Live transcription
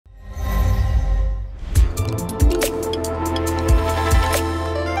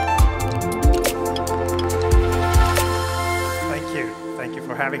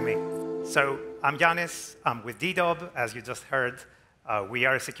having me. So I'm Yannis. I'm with Dedaub. As you just heard, we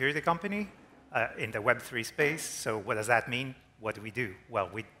are a security company in the Web3 space. So what does that mean? What do we do? Well,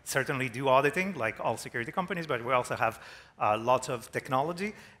 we certainly do auditing, like all security companies, but we also have lots of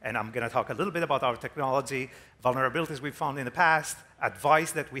technology. And I'm going to talk a little bit about our technology, vulnerabilities we've found in the past,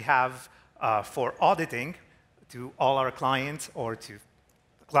 advice that we have for auditing to all our clients or to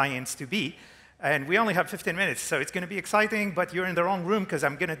clients to be. And we only have 15 minutes, so it's going to be exciting, but you're in the wrong room because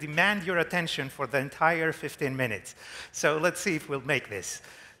I'm going to demand your attention for the entire 15 minutes. So let's see if we'll make this.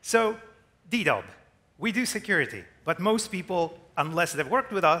 So Dedaub, we do security, but most people, unless they've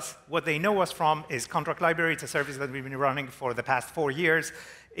worked with us, what they know us from is Contract Library. It's a service that we've been running for the past 4 years.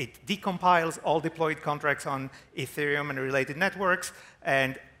 It decompiles all deployed contracts on Ethereum and related networks,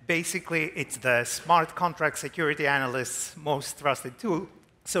 and basically it's the smart contract security analyst's most trusted tool.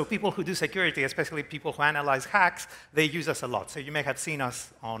 So people who do security, especially people who analyze hacks, they use us a lot. So you may have seen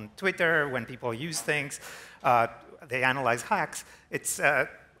us on Twitter when people use things. They analyze hacks. It's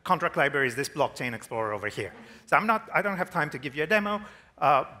Contract Library is this blockchain explorer over here. So I don't have time to give you a demo,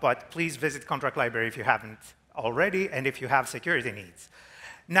 but please visit Contract Library if you haven't already and if you have security needs.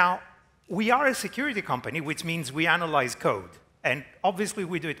 Now, we are a security company, which means we analyze code. And obviously,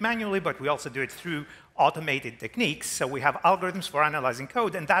 we do it manually, but we also do it through automated techniques. So we have algorithms for analyzing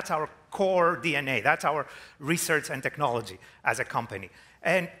code, and that's our core DNA. That's our research and technology as a company.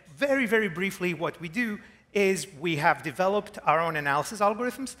 And very, very briefly, what we do is we have developed our own analysis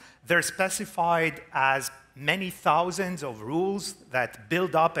algorithms. They're specified as many thousands of rules that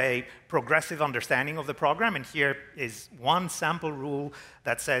build up a progressive understanding of the program. And here is one sample rule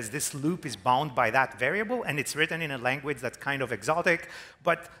that says this loop is bound by that variable, and it's written in a language that's kind of exotic.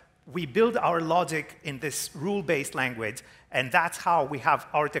 But we build our logic in this rule-based language, and that's how we have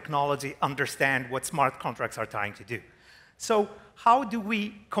our technology understand what smart contracts are trying to do. So how do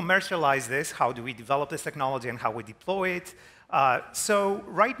we commercialize this? How do we develop this technology, and how we deploy it? So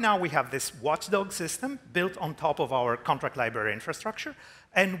right now, we have this Watchdog system built on top of our Contract Library infrastructure.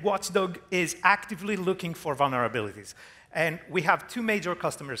 And Watchdog is actively looking for vulnerabilities. And we have two major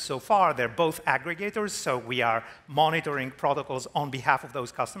customers so far. They're both aggregators, so we are monitoring protocols on behalf of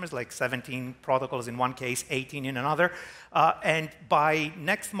those customers, like 17 protocols in one case, 18 in another. And by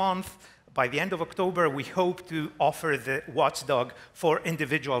next month, by the end of October, we hope to offer the Watchdog for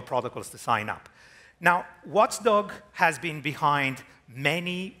individual protocols to sign up. Now, Watchdog has been behind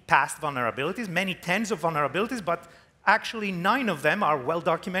many past vulnerabilities, many tens of vulnerabilities, but actually 9 of them are well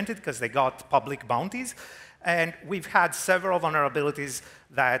documented because they got public bounties. And we've had several vulnerabilities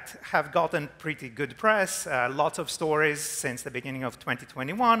that have gotten pretty good press, lots of stories since the beginning of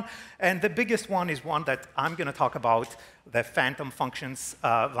 2021. And the biggest one is one that I'm going to talk about, the phantom functions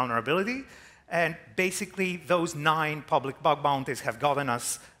vulnerability. And basically, those 9 public bug bounties have gotten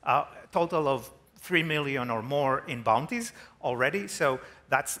us a total of 3 million or more in bounties already. So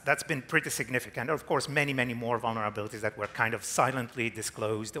that's been pretty significant. Of course, many, many more vulnerabilities that were kind of silently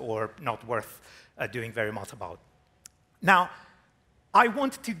disclosed or not worth doing very much about. Now, I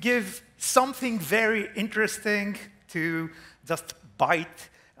want to give something very interesting to just bite,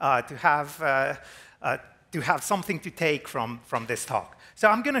 to have something to take from this talk. So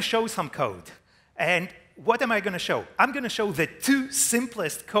I'm going to show some code. And what am I going to show? I'm going to show the 2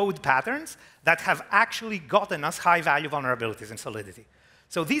 simplest code patterns that have actually gotten us high-value vulnerabilities in Solidity.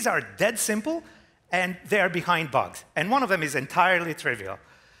 So these are dead simple, and they are behind bugs. And one of them is entirely trivial.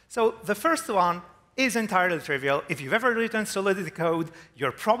 So the first one is entirely trivial. If you've ever written Solidity code,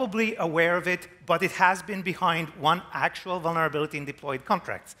 you're probably aware of it, but it has been behind one actual vulnerability in deployed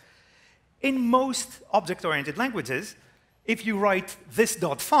contracts. In most object-oriented languages, if you write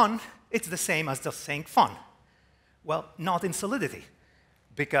this.fun, it's the same as just saying fun. Well, not in Solidity,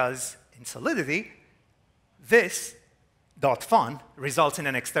 because in Solidity, this.fun results in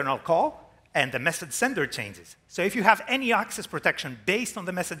an external call, and the message sender changes. So if you have any access protection based on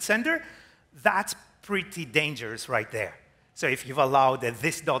the message sender, that's pretty dangerous right there. So if you've allowed a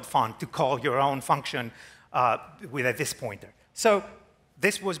this.fun to call your own function with a this pointer. So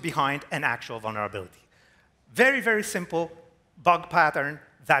this was behind an actual vulnerability. Very, very simple bug pattern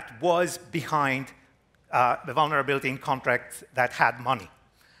that was behind the vulnerability in contracts that had money.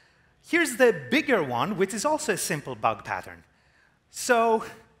 Here's the bigger one, which is also a simple bug pattern. So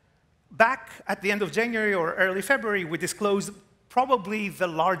back at the end of January or early February, we disclosed probably the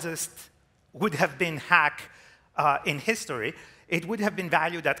largest would have been hack in history. It would have been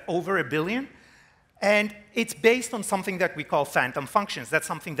valued at over $1 billion. And it's based on something that we call phantom functions. That's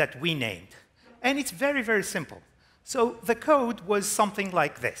something that we named. And it's very, very simple. So the code was something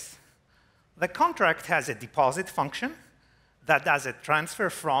like this. The contract has a deposit function that does a transfer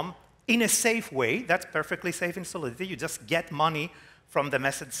from in a safe way. That's perfectly safe in Solidity. You just get money from the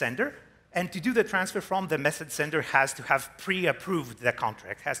message sender. And to do the transfer from, the message sender has to have pre-approved the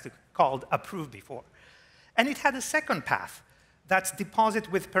contract, has to called approve before. And it had a second path. That's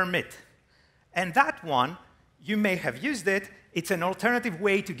deposit with permit. And that one, you may have used it. It's an alternative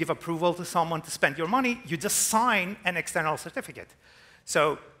way to give approval to someone to spend your money. You just sign an external certificate.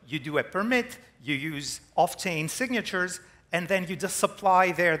 So you do a permit, you use off-chain signatures, and then you just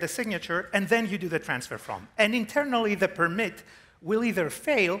supply there the signature, and then you do the transfer from. And internally, the permit will either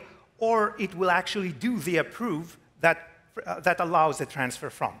fail, or it will actually do the approve that allows the transfer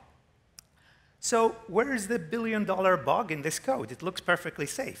from. So where is the billion-dollar bug in this code? It looks perfectly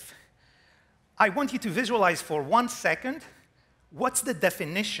safe. I want you to visualize for 1 second what's the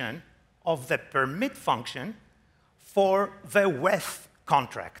definition of the permit function for the WETH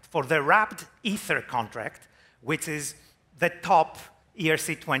contract, for the wrapped Ether contract, which is the top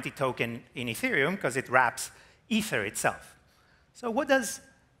ERC20 token in Ethereum, because it wraps Ether itself. So what does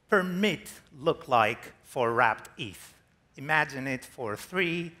permit look like for wrapped ETH? Imagine it for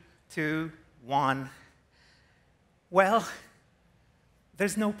 3, 2, 1. Well,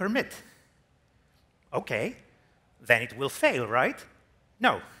 there's no permit. OK, then it will fail, right?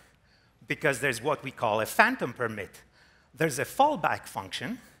 No, because there's what we call a phantom permit. There's a fallback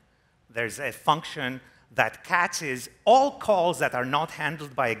function. There's a function that catches all calls that are not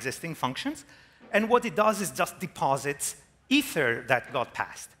handled by existing functions. And what it does is just deposits Ether that got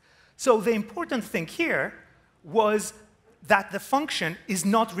passed. So the important thing here was that the function is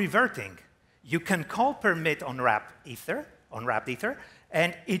not reverting. You can call permit on wrapped Ether,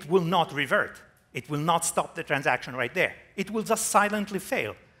 and it will not revert. It will not stop the transaction right there. It will just silently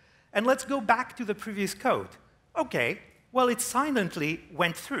fail. And let's go back to the previous code. OK, well, it silently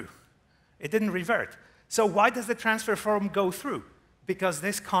went through. It didn't revert. So why does the transfer from go through? Because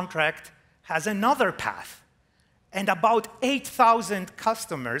this contract has another path. And about 8,000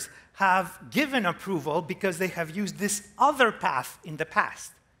 customers have given approval because they have used this other path in the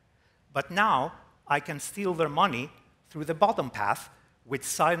past. But now I can steal their money through the bottom path, which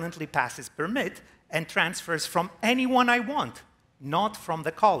silently passes permit and transfers from anyone I want, not from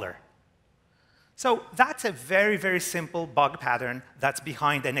the caller. So that's a very, very simple bug pattern that's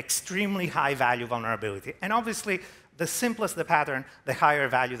behind an extremely high-value vulnerability. And obviously, the simplest the pattern, the higher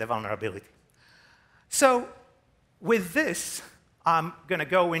value the vulnerability. So with this, I'm going to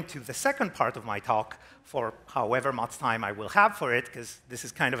go into the second part of my talk for however much time I will have for it, because this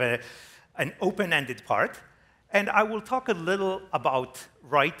is kind of an open-ended part. And I will talk a little about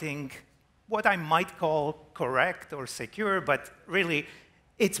writing what I might call correct or secure, but really,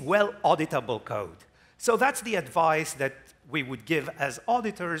 it's well-auditable code. So that's the advice that we would give as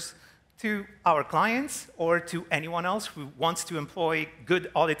auditors to our clients or to anyone else who wants to employ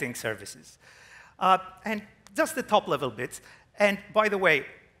good auditing services. And just the top-level bits. And by the way,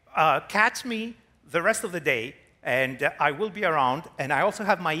 catch me the rest of the day, and I will be around. And I also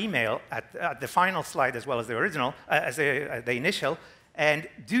have my email at the final slide as well as the original, as the initial. And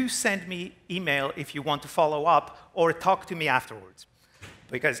do send me email if you want to follow up or talk to me afterwards,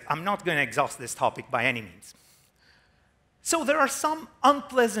 because I'm not going to exhaust this topic by any means. So there are some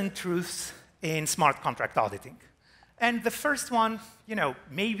unpleasant truths in smart contract auditing. And the first one,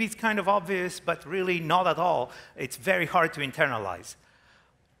 maybe it's kind of obvious, but really not at all. It's very hard to internalize.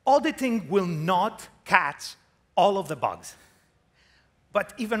 Auditing will not catch all of the bugs.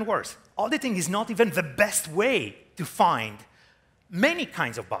 But even worse, auditing is not even the best way to find many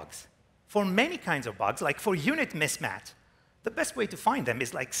kinds of bugs. For many kinds of bugs, like for unit mismatch, the best way to find them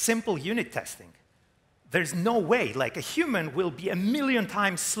is like simple unit testing. There's no way, like a human will be 1,000,000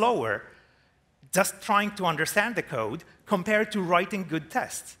 times slower just trying to understand the code compared to writing good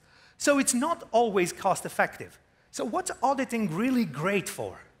tests. So it's not always cost-effective. So what's auditing really great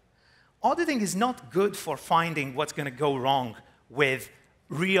for? Auditing is not good for finding what's going to go wrong with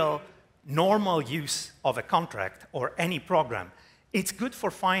real, normal use of a contract or any program. It's good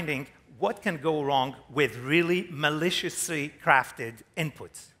for finding what can go wrong with really maliciously crafted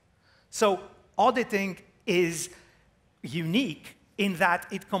inputs. So auditing is unique in that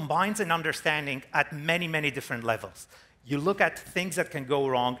it combines an understanding at many, many different levels. You look at things that can go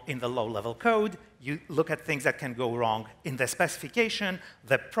wrong in the low-level code. You look at things that can go wrong in the specification,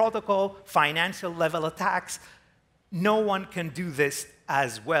 the protocol, financial level attacks. No one can do this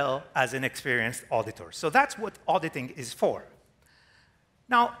as well as an experienced auditor. So that's what auditing is for.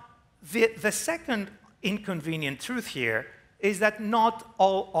 Now, the second inconvenient truth here is that not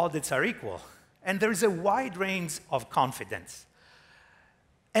all audits are equal. And there's a wide range of confidence.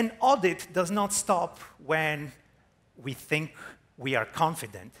 An audit does not stop when we think we are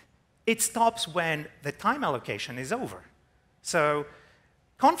confident, it stops when the time allocation is over. So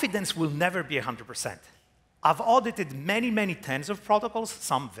confidence will never be 100%. I've audited many, many tens of protocols,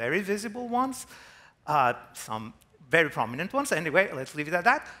 some very visible ones, some very prominent ones. Anyway, let's leave it at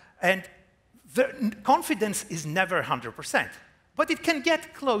that. And the confidence is never 100%, but it can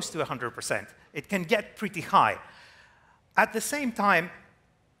get close to 100%. It can get pretty high. At the same time,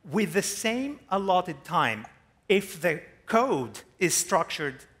 with the same allotted time, if the code is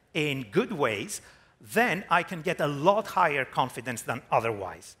structured in good ways, then I can get a lot higher confidence than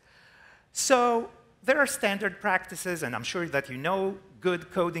otherwise. So there are standard practices, and I'm sure that you know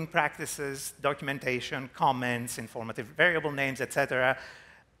good coding practices, documentation, comments, informative variable names, etc.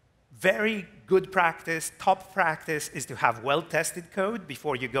 Very good practice, top practice is to have well-tested code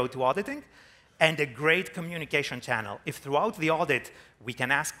before you go to auditing, and a great communication channel. If throughout the audit we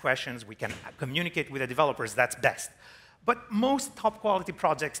can ask questions, we can communicate with the developers, that's best. But most top-quality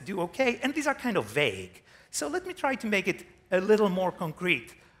projects do OK, and these are kind of vague. So let me try to make it a little more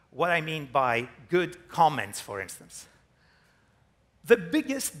concrete, what I mean by good comments, for instance. The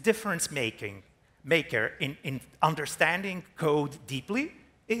biggest difference maker in understanding code deeply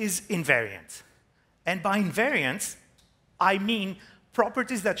is invariance. And by invariance, I mean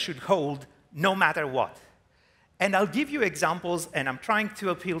properties that should hold no matter what. And I'll give you examples, and I'm trying to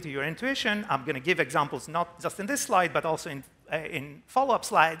appeal to your intuition. I'm going to give examples not just in this slide, but also in follow-up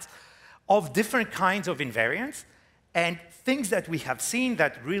slides, of different kinds of invariance, and things that we have seen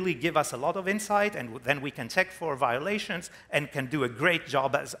that really give us a lot of insight, and then we can check for violations and can do a great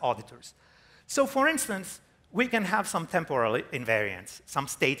job as auditors. So for instance, we can have some temporal invariance, some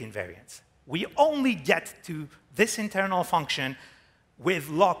state invariance. We only get to this internal function with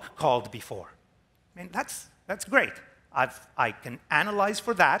lock called before. I mean, that's great. I can analyze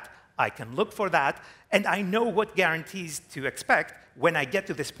for that, I can look for that, and I know what guarantees to expect when I get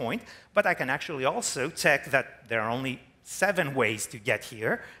to this point, but I can actually also check that there are only 7 ways to get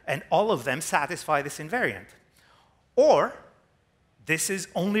here, and all of them satisfy this invariant. Or, this is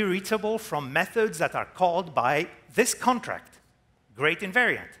only reachable from methods that are called by this contract. Great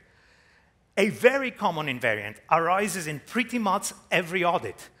invariant. A very common invariant arises in pretty much every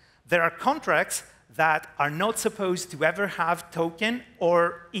audit. There are contracts that are not supposed to ever have token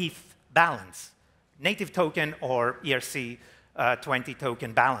or ETH balance, native token or ERC20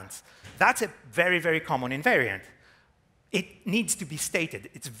 token balance. That's a very, very common invariant. It needs to be stated.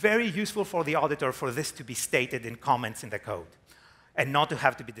 It's very useful for the auditor for this to be stated in comments in the code and not to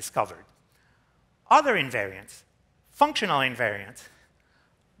have to be discovered. Other invariants, functional invariants.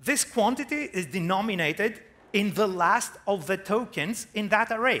 This quantity is denominated in the last of the tokens in that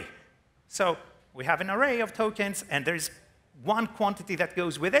array. So we have an array of tokens, and there's one quantity that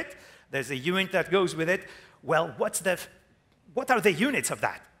goes with it. There's a unit that goes with it. Well, what are the units of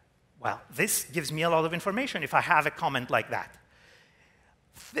that? Well, this gives me a lot of information if I have a comment like that.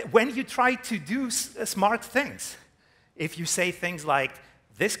 When you try to do smart things, if you say things like,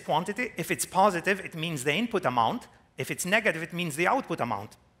 this quantity, if it's positive, it means the input amount. If it's negative, it means the output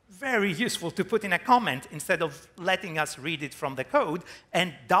amount. Very useful to put in a comment instead of letting us read it from the code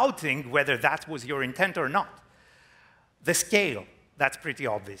and doubting whether that was your intent or not. The scale, that's pretty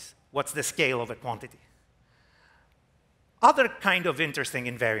obvious. What's the scale of a quantity? Other kind of interesting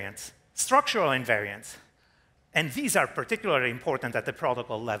invariants, structural invariants, and these are particularly important at the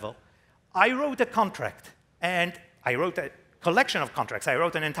protocol level. I wrote a contract, and I wrote a collection of contracts. I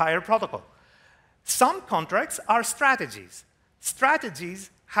wrote an entire protocol. Some contracts are strategies.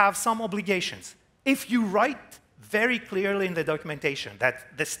 Strategies have some obligations. If you write very clearly in the documentation that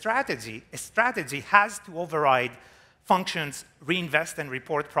a strategy has to override functions, reinvest, and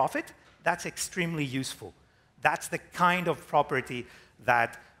report profit, that's extremely useful. That's the kind of property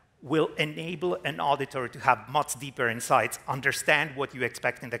that will enable an auditor to have much deeper insights, understand what you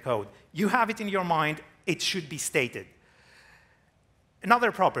expect in the code. You have it in your mind, it should be stated.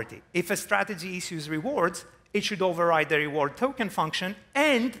 Another property, if a strategy issues rewards, it should override the reward token function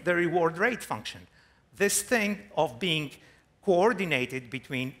and the reward rate function. This thing of being coordinated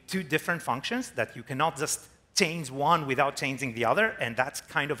between 2 different functions, that you cannot just change one without changing the other, and that's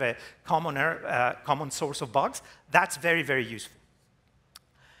kind of a common source of bugs, that's very, very useful.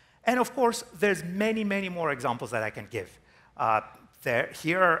 And of course, there's many, many more examples that I can give.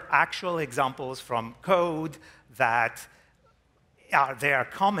 Here are actual examples from code that there are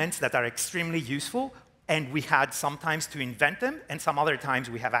comments that are extremely useful, and we had sometimes to invent them, and some other times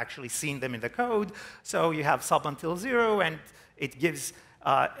we have actually seen them in the code. So you have sub until 0, and it gives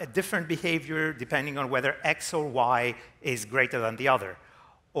a different behavior depending on whether X or Y is greater than the other.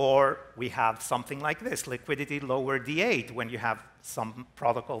 Or we have something like this, liquidity lower D8, when you have some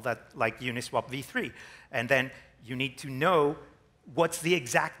protocol that, like Uniswap v3. And then you need to know what's the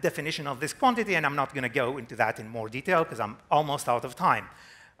exact definition of this quantity, and I'm not going to go into that in more detail because I'm almost out of time.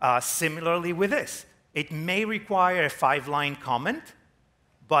 Similarly with this, it may require a 5-line comment,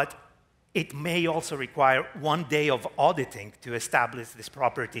 but it may also require 1 day of auditing to establish this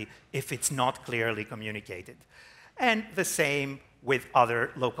property if it's not clearly communicated. And the same with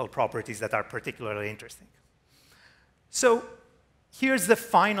other local properties that are particularly interesting. So here's the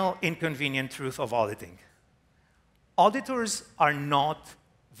final inconvenient truth of auditing. Auditors are not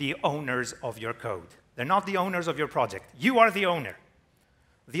the owners of your code. They're not the owners of your project. You are the owner.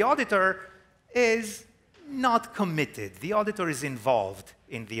 The auditor is not committed. The auditor is involved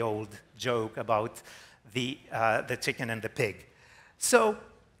in the old joke about the chicken and the pig. So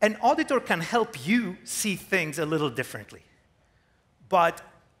an auditor can help you see things a little differently. But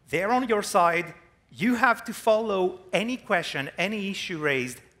they're on your side. You have to follow any question, any issue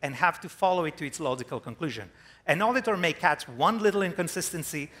raised, and have to follow it to its logical conclusion. An auditor may catch one little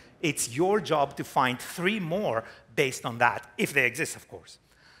inconsistency. It's your job to find 3 more based on that, if they exist, of course.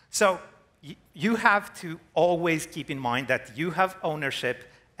 So you have to always keep in mind that you have ownership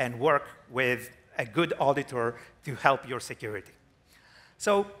and work with a good auditor to help your security.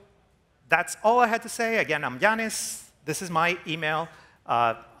 So that's all I had to say. Again, I'm Yannis. This is my email.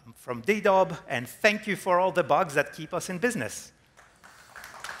 I'm from Dedaub, and thank you for all the bugs that keep us in business.